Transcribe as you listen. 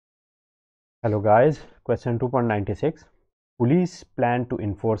Hello guys, question 2.96. Police plan to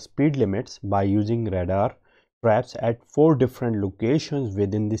enforce speed limits by using radar traps at 4 different locations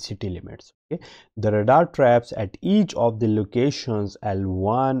within the city limits. Okay, the radar traps at each of the locations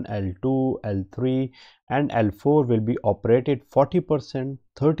L1, L2, L3 and L4 will be operated 40%,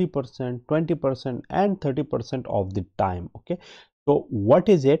 30%, 20% and 30% of the time. Okay, so what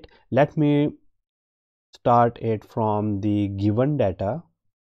is it? Let me start it from the given data.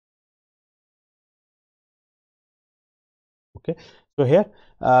 Okay, so here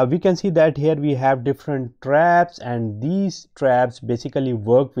we can see that here we have different traps, and these traps basically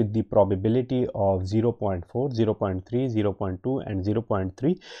work with the probability of 0.4, 0.3, 0.2 and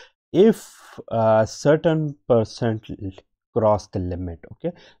 0.3 if a certain percent cross the limit.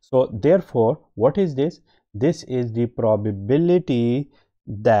 Okay, so therefore what is this? This is the probability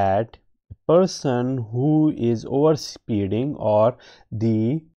that person who is over speeding, or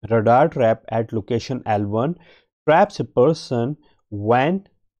the radar trap at location L1 traps a person when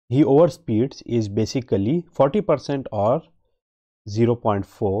he overspeeds is basically 40% or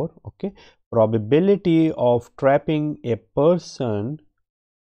 0.4. okay, probability of trapping a person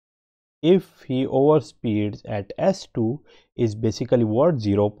if he overspeeds at S2 is basically what?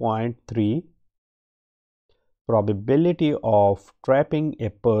 0.3. probability of trapping a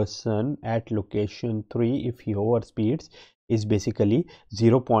person at location 3 if he overspeeds is basically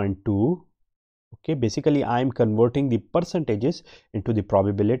 0.2. okay, basically I am converting the percentages into the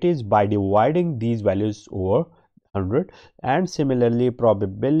probabilities by dividing these values over 100, and similarly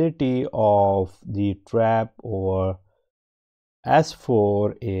probability of the trap over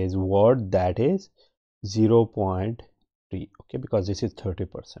S4 is what? That is 0.3. okay, because this is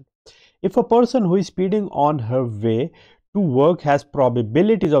 30%. If a person who is speeding on her way to work has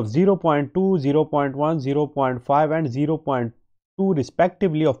probabilities of 0.2, 0.1, 0.5 and 0.2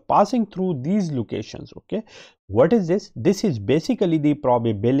 respectively of passing through these locations, okay, what is this? This is basically the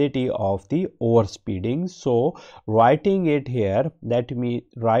probability of the overspeeding. So writing it here, let me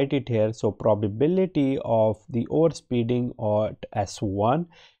write it here. So probability of the overspeeding at S1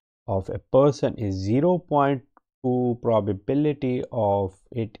 of a person is 0.2, probability of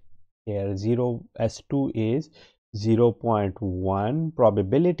it here 0 S2 is 0.1,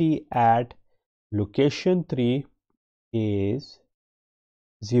 probability at location 3 is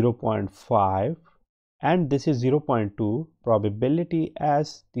 0.5 and this is 0.2, probability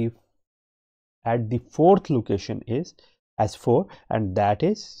as the at the fourth location is S4 and that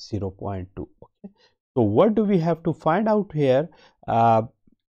is 0.2. okay, so what do we have to find out here?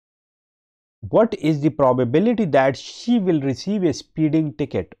 What is the probability that she will receive a speeding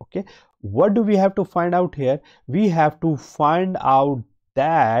ticket? okay, what do we have to find out here? We have to find out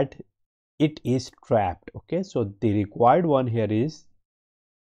that it is trapped. okay, so the required one here is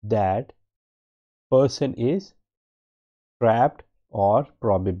that person is trapped, or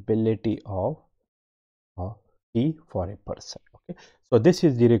probability of T for a person. okay, so this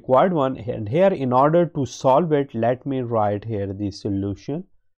is the required one, and here in order to solve it, let me write here the solution.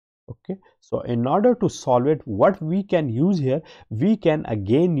 okay, so in order to solve it, what we can use here, we can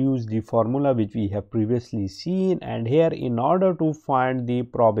again use the formula which we have previously seen, and here in order to find the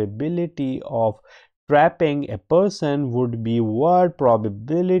probability of trapping a person would be what?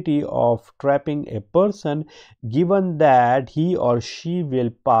 Probability of trapping a person given that he or she will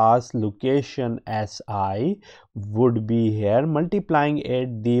pass location Si would be here multiplying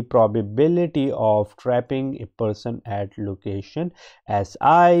it the probability of trapping a person at location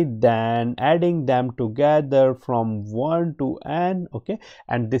Si, then adding them together from 1 to n. okay,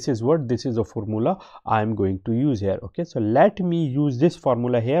 and this is what? This is a formula I am going to use here. okay, so let me use this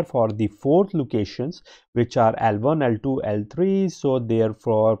formula here for the fourth locations which are L1, L2, L3. so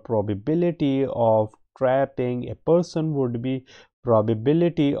therefore probability of trapping a person would be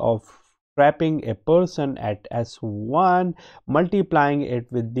probability of trapping a person at S1 multiplying it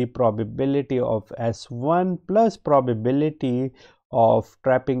with the probability of S1 plus probability of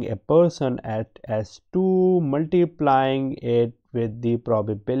trapping a person at S2 multiplying it with the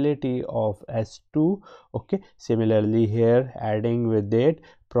probability of S2. okay, similarly here adding with it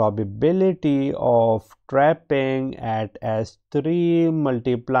probability of trapping at S3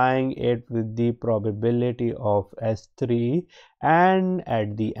 multiplying it with the probability of S3, and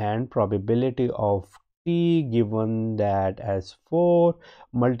at the end probability of T given that S4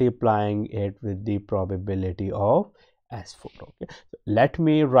 multiplying it with the probability of S4. okay, so let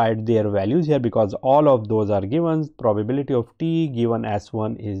me write their values here because all of those are given. Probability of T given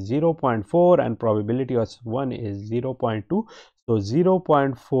S1 is 0.4 and probability of S1 is 0.2. so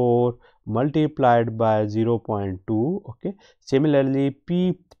 0.4 multiplied by 0.2. Okay, similarly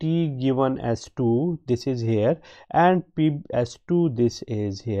pt given as 2, this is here, and p as 2, this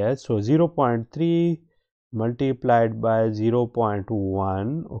is here. So 0.3 multiplied by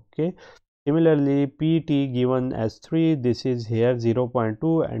 0.1. okay, similarly pt given as 3, this is here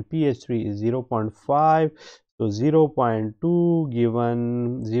 0.2, and ph3 is 0.5. so 0.2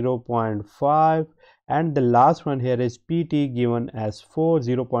 given 0.5, and the last one here is pt given as 4,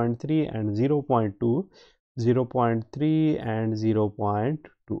 0.3 and 0.2, 0.3 and 0.2.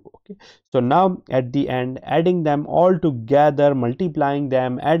 okay, so now at the end, adding them all together, multiplying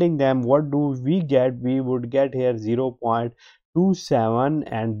them, adding them, what do we get? We would get here 0.27,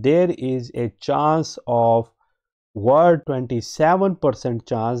 and there is a chance of 27%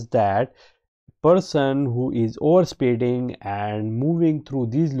 chance that person who is overspeeding and moving through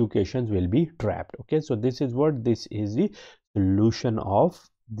these locations will be trapped. okay, so this is the solution of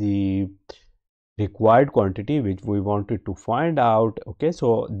the required quantity which we wanted to find out. okay,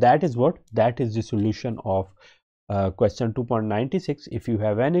 so that is the solution of question 2.96. if you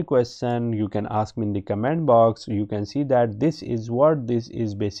have any question, you can ask me in the comment box. You can see that this is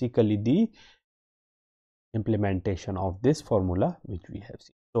basically the implementation of this formula which we have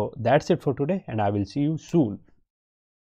seen. So that's it for today, and I will see you soon.